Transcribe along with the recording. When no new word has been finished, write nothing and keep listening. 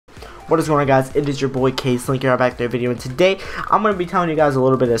What is going on, guys? It is your boy KSlinky. I'm back to a video, and today I'm going to be telling you guys a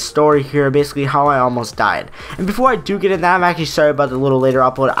little bit of a story here, basically how I almost died. And before I do get into that, I'm actually sorry about the little later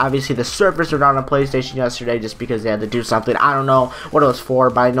upload. Obviously the servers were down on PlayStation yesterday just because they had to do something. I don't know what it was for,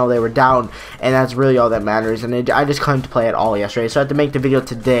 but I know they were down, and that's really all that matters. And I just couldn't play at all yesterday, so I had to make the video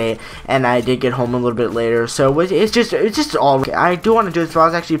today, and I did get home a little bit later. So it's just all. I do want to do this, but I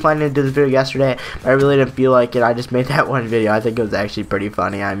was actually planning to do this video yesterday, but I really didn't feel like it. I just made that one video. I think it was actually pretty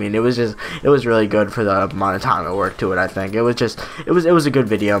funny. I mean, it was really good for the amount of time I worked to it. I think it was a good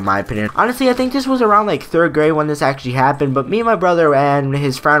video in my opinion. Honestly, I think this was around like 3rd grade when this actually happened, but me and my brother and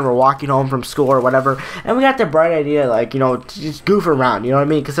his friend were walking home from school or whatever, and we got the bright idea, like, you know, to just goof around, you know what I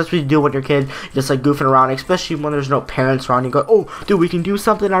mean? Because that's what you do when you're a kid, just like goofing around, especially when there's no parents around. You go, oh dude, we can do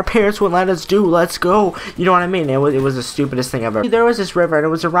something our parents wouldn't let us do, let's go, you know what I mean? It was the stupidest thing ever. There was this river, and it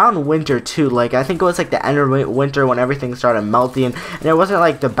was around winter too, like I think it was like the end of winter when everything started melting, and it wasn't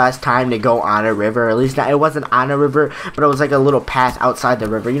like the best time to go on a river. At least it wasn't on a river, but it was like a little path outside the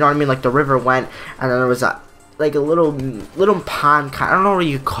river, you know what I mean? Like the river went, and then there was like a little pond, I don't know what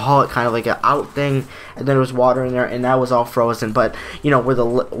you call it, kind of like an out thing, and then there was water in there, and that was all frozen. But you know, where the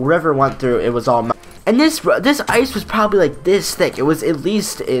river went through, it was all melted. And this ice was probably like this thick. It was at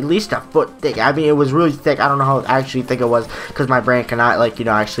least a foot thick. I mean, it was really thick. I don't know how actually thick it was, because my brain cannot, like, you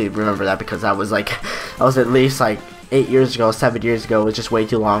know, actually remember that, because that was at least like 8 years ago, 7 years ago. It was just way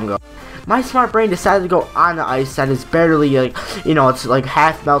too long ago. My smart brain decided to go on the ice that is barely, like, you know, it's like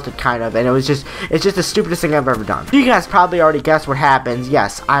half melted kind of, and it's just the stupidest thing I've ever done. You guys probably already guessed what happens.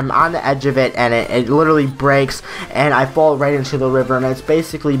 Yes, I'm on the edge of it, and it literally breaks, and I fall right into the river, and it's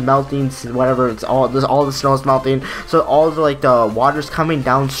basically melting, whatever, all the snow is melting, so all the, like, the water's coming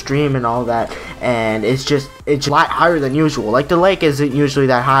downstream and all that, and it's a lot higher than usual. Like, the lake isn't usually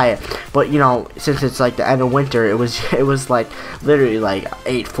that high, but, you know, since it's like the end of winter, it was like literally like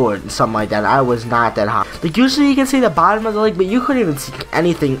 8 foot and something like that. I was not that high. Like, usually you can see the bottom of the lake, but you couldn't even see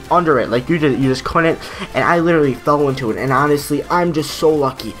anything under it. Like, you just couldn't, and I literally fell into it. And honestly, I'm just so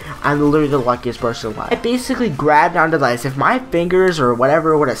lucky. I'm literally the luckiest person alive. I basically grabbed onto the ice. If my fingers or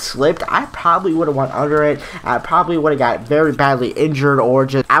whatever would have slipped, I probably would have went under it. I probably would have got very badly injured, or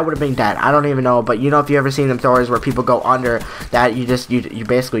just I would have been dead. I don't even know. But you know, if you ever seen them stories where people go under, that you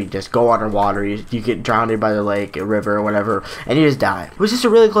basically just go underwater, you get drowned by the lake, a river, or whatever, and you just die. It was just a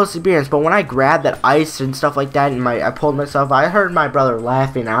really close experience. But when I grabbed that ice and stuff like that, and I pulled myself, I heard my brother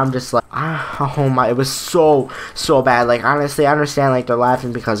laughing, and I'm just like, oh my, it was so bad. Like, honestly, I understand, like, they're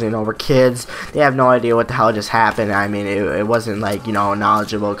laughing because, you know, we're kids, they have no idea what the hell just happened. I mean, it wasn't, like, you know,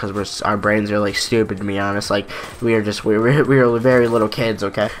 knowledgeable, because our brains are, like, stupid, to be honest. Like, we were very little kids,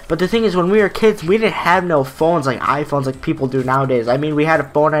 okay? But the thing is, when we were kids, we didn't have no phones like iPhones like people do nowadays. I mean, we had a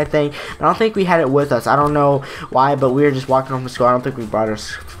phone, I think, but I don't think we had it with us. I don't know why, but we were just walking home from school. I don't think we brought our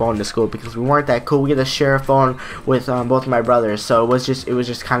phone to school because we weren't that cool. We had to share a phone with both of my brothers, so it was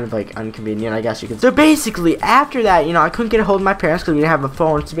just kind of like inconvenient, I guess you could say. So basically, after that, you know, I couldn't get a hold of my parents because we didn't have a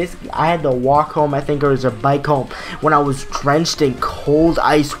phone. So basically, I had to walk home. I think it was a bike home when I was drenched in cold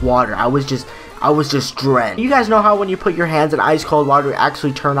ice water. I was just drenched. You guys know how when you put your hands in ice cold water, you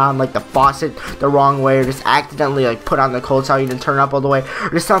actually turn on like the faucet the wrong way, or just accidentally like put on the cold towel, you didn't turn up all the way, or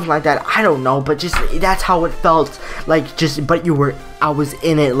just something like that. I don't know, but just that's how it felt. Like, but I was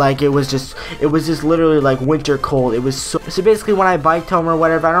in it. Like, it was just literally like winter cold. It was so basically, when I biked home or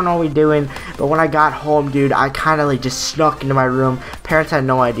whatever, I don't know what we're doing, but when I got home, dude, I kind of like just snuck into my room. Parents had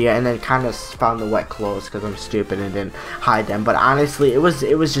no idea, and then kind of found the wet clothes because I'm stupid and didn't hide them. But honestly, it was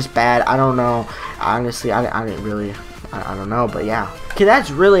just bad. I don't know. Honestly, I didn't really, I don't know, but yeah. Okay,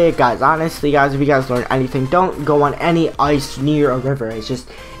 that's really it, guys. Honestly, guys, if you guys learned anything, don't go on any ice near a river. It's just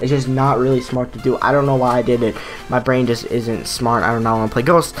not really smart to do. I don't know why I did it. My brain just isn't smart. I don't know. I want to play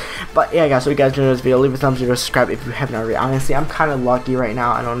Ghost. But yeah, guys, so if you guys enjoyed this video, leave a thumbs up, subscribe if you haven't already. Honestly, I'm kind of lucky right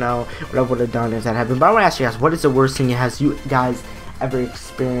now. I don't know what I would have done if that happened. But I want to ask you guys, what is the worst thing you guys ever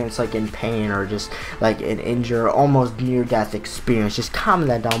experienced, like in pain, or just like an injury, or almost near-death experience? Just comment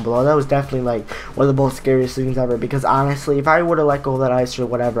that down below. That was definitely like one of the most scariest things ever, because honestly, if I would have let go of that ice or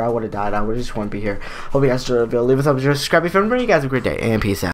whatever, I would have died. I would just want to be here. Hope you guys enjoyed the video. Leave a thumbs up, subscribe if you remember. You guys have a great day, and peace out.